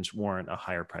and warrant a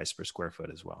higher price per square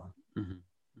foot as well. Mm-hmm.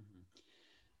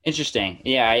 Interesting.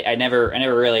 Yeah, I never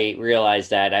really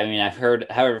realized that. I mean, I've heard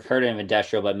of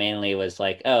industrial, but mainly it was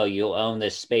like, oh, you own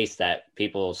this space that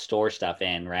people store stuff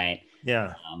in, right?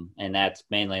 Yeah. And that's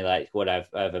mainly like what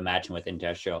I've imagined with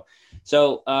industrial.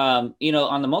 So, on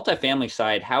the multifamily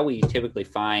side, how we typically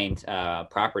find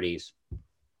properties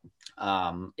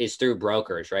is through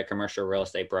brokers, right? Commercial real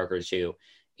estate brokers who,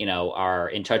 are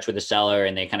in touch with the seller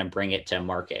and they kind of bring it to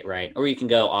market, right? Or you can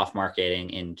go off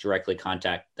market and directly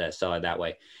contact the seller that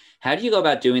way. How do you go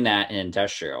about doing that in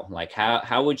industrial? Like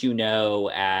how would you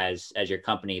know as your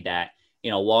company that,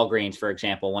 Wahlgren, for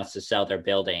example, wants to sell their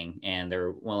building and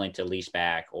they're willing to lease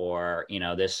back, or,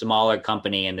 this smaller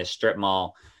company in the strip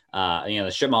mall, the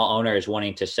strip mall owner is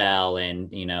wanting to sell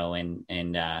and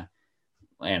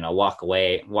walk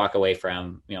away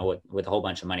from, with a whole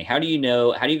bunch of money. How do you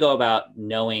go about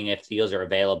knowing if deals are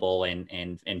available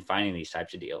and finding these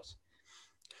types of deals?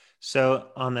 So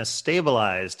on the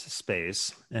stabilized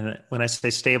space, and when I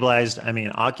say stabilized, I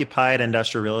mean occupied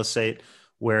industrial real estate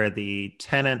where the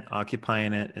tenant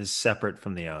occupying it is separate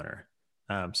from the owner.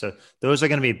 So those are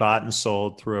going to be bought and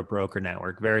sold through a broker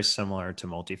network, very similar to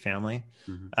multifamily.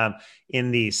 Mm-hmm.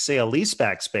 In the sale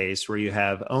leaseback space where you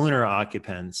have owner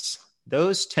occupants,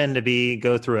 those tend to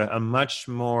go through a much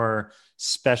more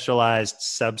specialized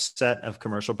subset of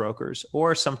commercial brokers,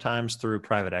 or sometimes through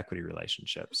private equity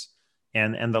relationships.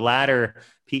 And the latter,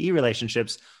 PE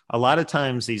relationships, a lot of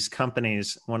times these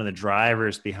companies, one of the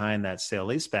drivers behind that sale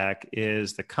leaseback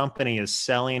is the company is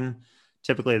selling.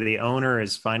 Typically, the owner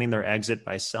is finding their exit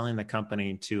by selling the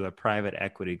company to a private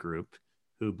equity group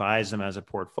who buys them as a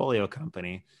portfolio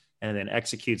company and then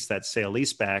executes that sale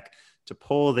leaseback to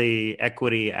pull the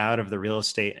equity out of the real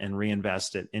estate and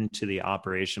reinvest it into the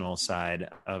operational side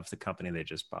of the company they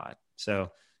just bought.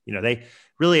 So,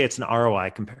 it's an ROI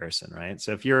comparison, right?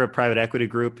 So if you're a private equity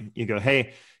group, you go,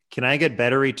 hey, can I get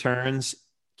better returns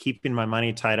keeping my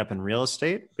money tied up in real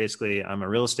estate? Basically, I'm a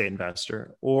real estate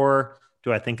investor. Or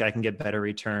do I think I can get better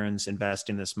returns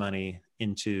investing this money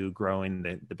into growing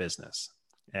the business?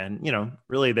 And,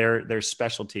 really their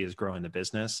specialty is growing the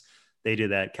business. They do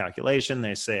that calculation.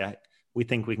 They say, we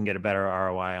think we can get a better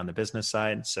ROI on the business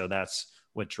side. So that's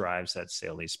what drives that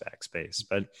sale leaseback space.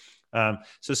 But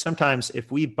so sometimes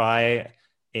if we buy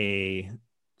a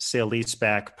sale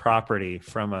leaseback property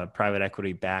from a private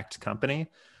equity backed company,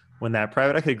 when that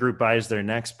private equity group buys their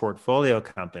next portfolio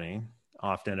company,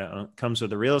 often it comes with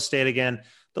the real estate again,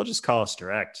 they'll just call us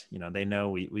direct. They know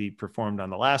we performed on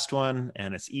the last one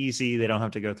and it's easy. They don't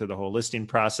have to go through the whole listing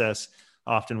process.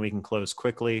 Often we can close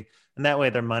quickly. And that way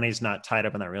their money's not tied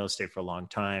up in that real estate for a long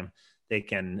time. They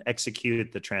can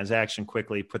execute the transaction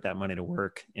quickly, put that money to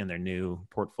work in their new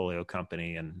portfolio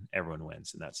company, and everyone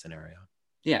wins in that scenario.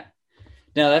 Yeah.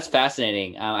 No, that's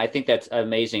fascinating. I think that's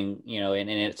amazing, and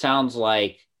it sounds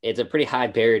like it's a pretty high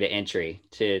barrier to entry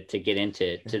to get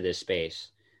into this space.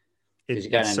 Because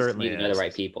you certainly need to know the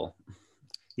right people.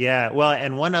 Yeah. Well,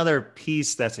 and one other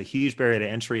piece that's a huge barrier to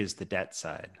entry is the debt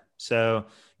side. So,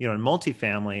 in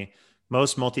multifamily,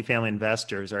 most multifamily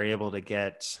investors are able to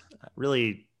get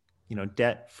really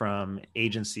debt from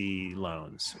agency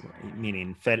loans,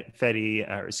 meaning Freddie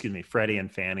and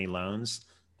Fannie loans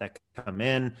that come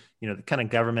in, the kind of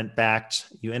government backed,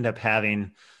 you end up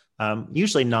having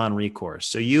usually non-recourse.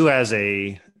 So you as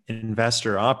a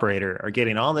investor operator are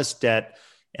getting all this debt,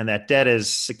 and that debt is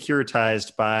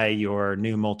securitized by your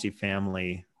new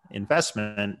multifamily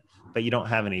investment, but you don't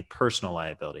have any personal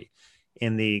liability.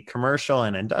 In the commercial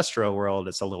and industrial world,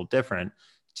 it's a little different.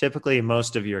 Typically,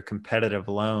 most of your competitive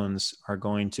loans are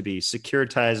going to be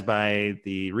securitized by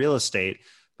the real estate,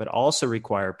 but also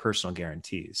require personal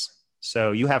guarantees.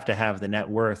 So you have to have the net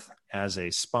worth as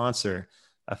a sponsor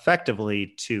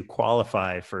effectively to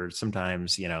qualify for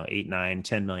sometimes, $8, $9,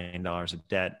 $10 million of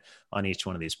debt on each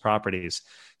one of these properties.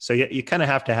 So you kind of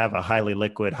have to have a highly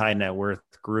liquid, high net worth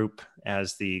group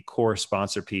as the core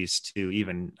sponsor piece to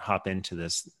even hop into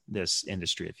this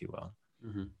industry, if you will.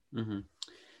 Mm-hmm. Mm-hmm.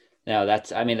 No,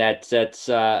 that's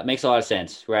makes a lot of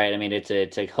sense, right? I mean, it's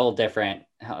a whole different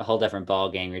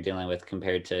ball game you're dealing with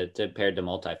compared to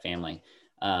multifamily.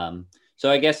 So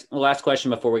I guess the last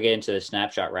question before we get into the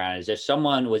snapshot round is, if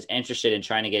someone was interested in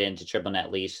trying to get into triple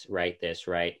net lease, right?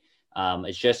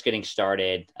 It's just getting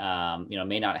started,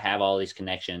 may not have all these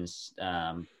connections,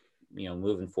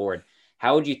 moving forward.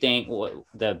 How would you think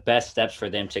the best steps for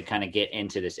them to kind of get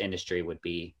into this industry would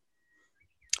be?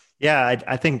 Yeah,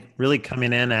 I think really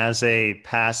coming in as a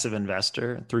passive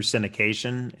investor through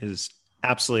syndication is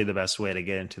absolutely the best way to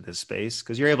get into this space,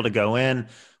 because you're able to go in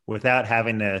without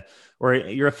having to, or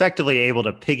you're effectively able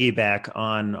to piggyback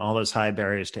on all those high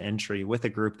barriers to entry with a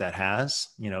group that has,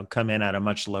 come in at a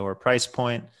much lower price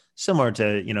point, similar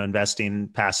to, investing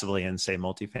passively in, say,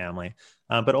 multifamily.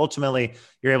 But ultimately,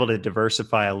 you're able to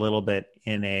diversify a little bit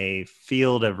in a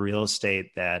field of real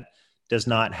estate that does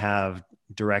not have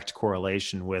direct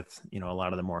correlation with, a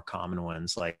lot of the more common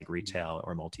ones like retail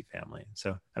or multifamily.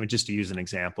 So, just to use an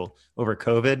example, over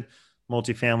COVID,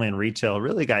 multifamily and retail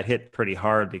really got hit pretty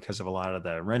hard because of a lot of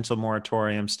the rental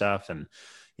moratorium stuff and,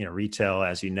 retail,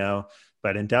 as you know.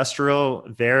 But industrial,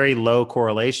 very low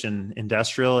correlation.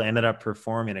 Industrial ended up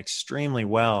performing extremely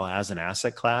well as an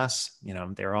asset class.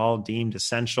 They're all deemed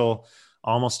essential.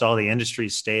 Almost all the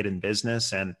industries stayed in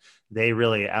business, and they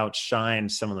really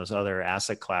outshined some of those other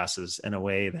asset classes in a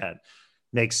way that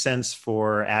makes sense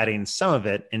for adding some of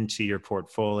it into your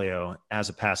portfolio as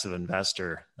a passive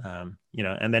investor. And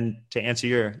then to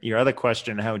answer your other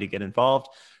question, how would you get involved?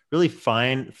 Really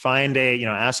find a,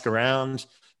 ask around,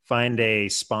 find a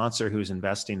sponsor who's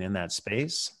investing in that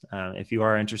space. If you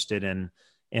are interested in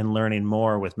learning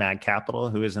more with Mag Capital,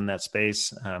 who is in that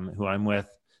space, who I'm with,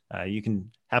 you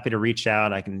can happy to reach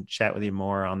out. I can chat with you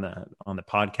more on the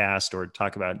podcast, or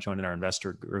talk about joining our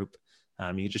investor group.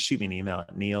 You can just shoot me an email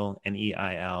at Neil,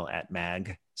 Neil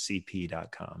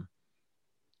 @magcp.com.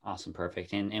 Awesome.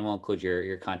 Perfect. And we'll include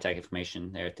your contact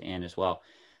information there at the end as well.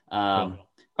 Cool.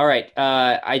 All right.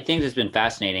 I think this has been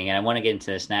fascinating, and I want to get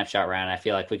into the snapshot round. I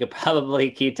feel like we could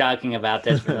probably keep talking about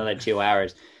this for another 2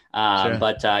 hours. Sure.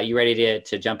 But you ready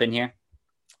to jump in here?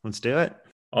 Let's do it.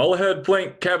 All ahead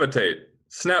plank cavitate.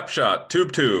 Snapshot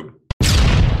tube.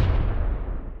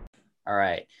 All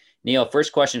right. Neil,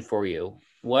 first question for you.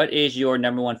 What is your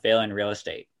number one failure in real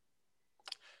estate?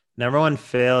 Number one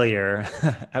failure,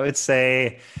 I would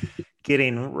say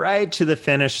getting right to the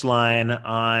finish line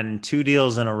on 2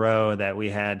 deals in a row that we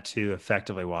had to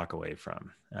effectively walk away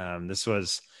from. This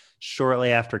was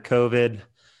shortly after COVID.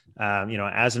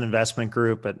 As an investment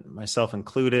group, but myself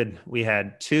included, we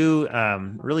had two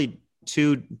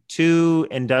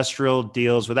industrial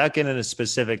deals. Without getting into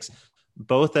specifics,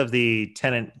 both of the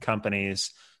tenant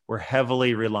companies were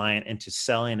heavily reliant into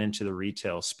selling into the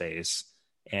retail space,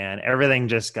 and everything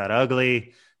just got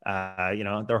ugly.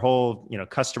 Their whole,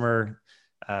 customer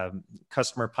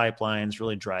pipelines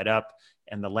really dried up,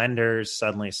 and the lenders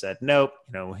suddenly said, nope,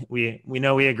 we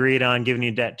know we agreed on giving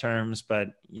you debt terms, but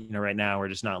right now we're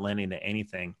just not lending to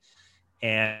anything.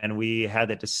 And we had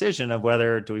the decision of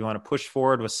whether do we want to push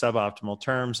forward with suboptimal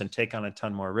terms and take on a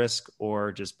ton more risk,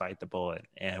 or just bite the bullet.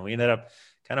 And we ended up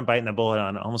kind of biting the bullet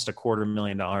on almost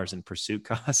 $250,000 in pursuit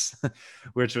costs,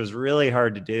 which was really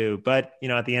hard to do. But,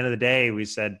 at the end of the day, we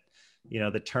said,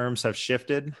 the terms have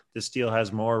shifted. This deal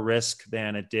has more risk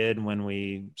than it did when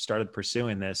we started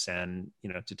pursuing this. And,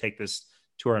 to take this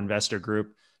to our investor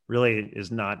group really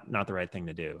is not the right thing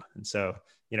to do. And so,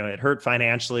 it hurt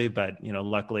financially, but,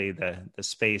 luckily the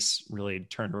space really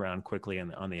turned around quickly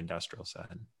on the industrial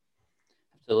side.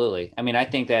 Absolutely. I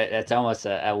think that's almost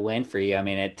a win for you.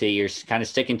 You're kind of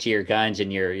sticking to your guns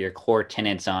and your core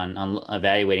tenets on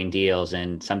evaluating deals.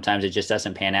 And sometimes it just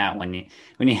doesn't pan out when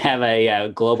you have a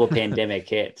global pandemic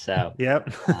hit. So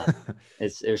yep.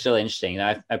 It was really interesting.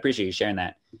 I appreciate you sharing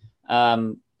that.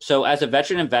 So as a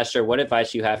veteran investor, what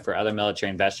advice do you have for other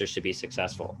military investors to be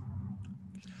successful?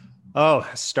 Oh,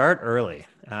 start early,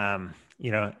 and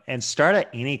start at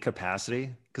any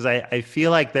capacity. Because I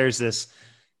feel like there's this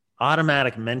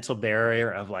automatic mental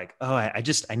barrier of like, oh, I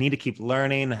need to keep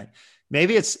learning.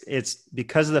 Maybe it's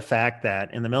because of the fact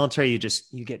that in the military,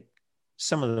 you get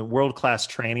some of the world-class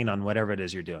training on whatever it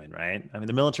is you're doing, right? I mean,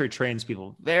 the military trains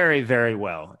people very, very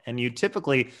well. And you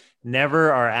typically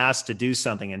never are asked to do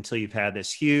something until you've had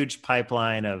this huge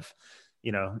pipeline of,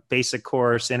 basic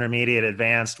course, intermediate,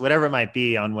 advanced, whatever it might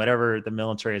be on whatever the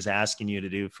military is asking you to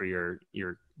do for your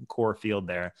core field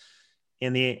there.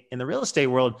 In the real estate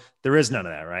world, there is none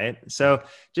of that, right? So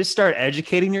just start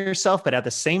educating yourself, but at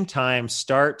the same time,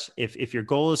 if your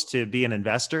goal is to be an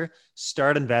investor,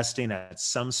 start investing at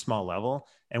some small level.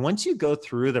 And once you go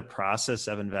through the process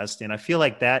of investing, I feel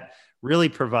like that really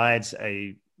provides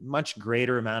a much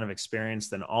greater amount of experience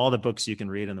than all the books you can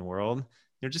read in the world.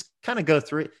 Just kind of go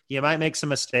through it. You might make some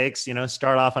mistakes,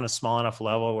 start off on a small enough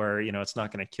level where, it's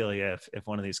not going to kill you if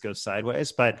one of these goes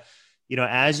sideways, but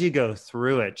as you go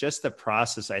through it, just the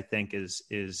process, I think,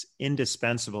 is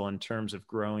indispensable in terms of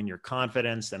growing your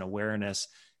confidence and awareness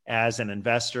as an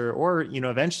investor, or,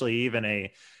 eventually even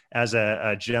as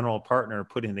a general partner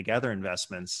putting together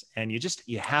investments. And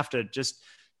you have to just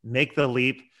make the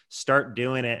leap, start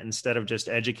doing it instead of just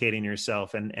educating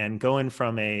yourself and going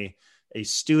from a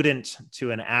student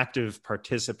to an active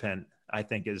participant, I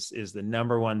think is the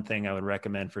number one thing I would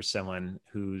recommend for someone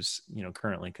who's,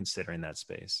 currently considering that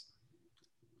space.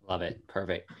 Love it.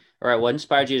 Perfect. All right. What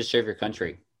inspired you to serve your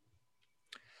country?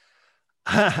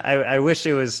 I wish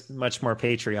it was much more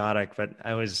patriotic, but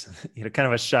I was, kind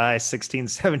of a shy 16,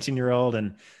 17-year-old,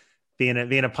 and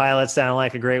being a pilot sounded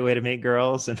like a great way to meet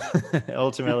girls, and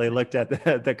ultimately looked at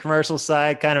the commercial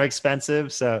side, kind of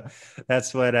expensive. So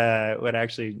that's what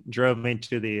actually drove me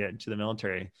to the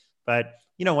military. But,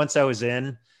 once I was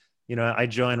in, I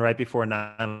joined right before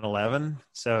 9/11.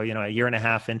 So, a year and a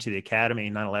half into the academy,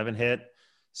 9/11 hit.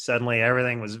 Suddenly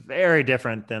everything was very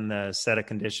different than the set of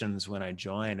conditions when I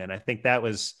joined. And I think that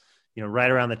was, right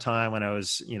around the time when I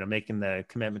was, making the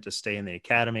commitment to stay in the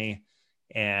academy.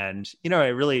 And, it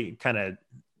really kind of,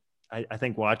 I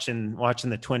think watching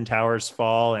the Twin Towers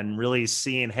fall and really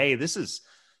seeing, hey, this is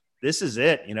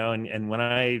it, and when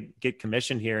I get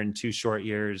commissioned here in 2 short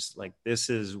years, like this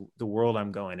is the world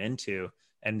I'm going into,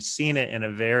 and seeing it in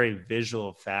a very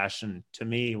visual fashion to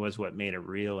me was what made it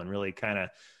real and really kind of,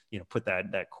 put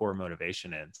that core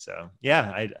motivation in. So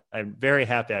yeah, I'm very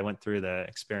happy I went through the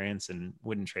experience and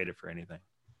wouldn't trade it for anything.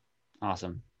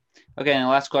 Awesome. Okay. And the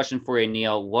last question for you,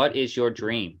 Neil, what is your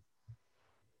dream?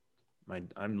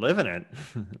 I'm living it.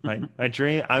 my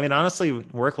dream. I mean, honestly,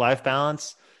 work-life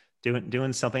balance,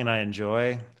 doing something I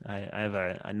enjoy. I have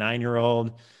a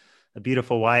 9-year-old, a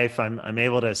beautiful wife. I'm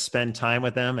able to spend time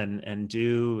with them and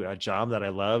do a job that I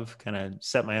love, kind of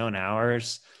set my own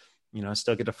hours.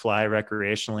 Still get to fly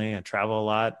recreationally and travel a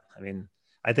lot. I mean,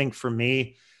 I think for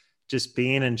me, just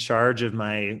being in charge of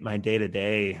my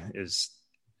day-to-day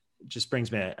just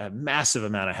brings me a massive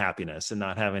amount of happiness, and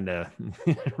not having to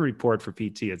report for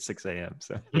PT at 6 a.m.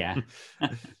 So yeah,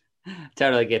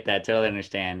 totally get that. Totally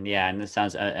understand. Yeah. And this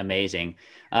sounds amazing.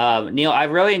 Neil, I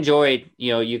really enjoyed,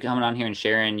 you coming on here and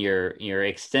sharing your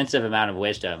extensive amount of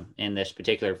wisdom in this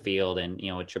particular field, and,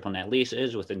 what triple net lease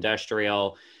is with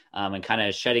industrial, and kind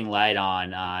of shedding light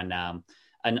on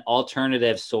an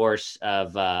alternative source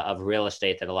of real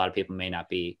estate that a lot of people may not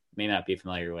be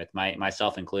familiar with,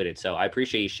 myself included. So I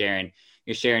appreciate you sharing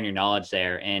your knowledge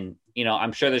there. And,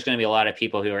 I'm sure there's going to be a lot of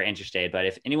people who are interested, but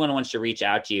if anyone wants to reach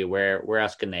out to you, where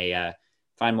else can they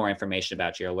find more information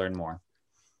about you or learn more?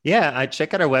 Yeah, I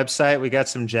check out our website. We got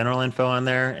some general info on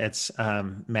there. It's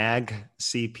magcp.com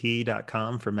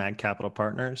for Mag Capital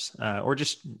Partners, or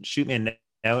just shoot me a note.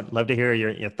 Love to hear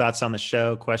your thoughts on the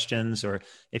show, questions, or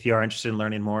if you are interested in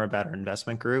learning more about our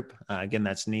investment group. Again,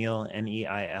 that's Neil,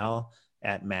 Neil,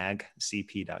 at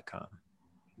magcp.com.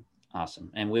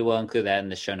 Awesome. And we will include that in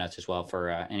the show notes as well for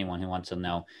anyone who wants to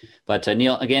know. But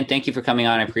Neil, again, thank you for coming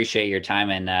on. I appreciate your time,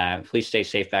 and please stay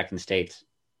safe back in the States.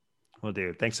 Will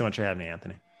do. Thanks so much for having me,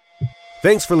 Anthony.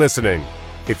 Thanks for listening.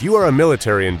 If you are a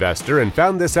military investor and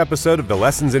found this episode of the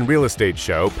Lessons in Real Estate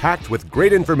show packed with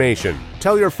great information,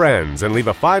 tell your friends and leave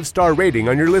a 5-star rating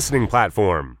on your listening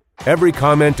platform. Every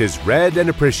comment is read and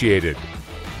appreciated.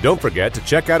 Don't forget to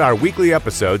check out our weekly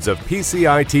episodes of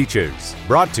PCI Teaches,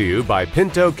 brought to you by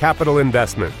Pinto Capital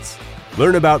Investments.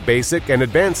 Learn about basic and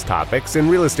advanced topics in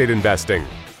real estate investing.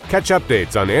 Catch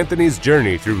updates on Anthony's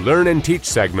journey through Learn and Teach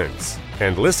segments,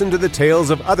 and listen to the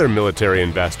tales of other military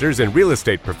investors and real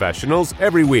estate professionals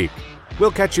every week.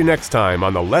 We'll catch you next time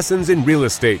on the Lessons in Real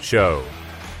Estate show.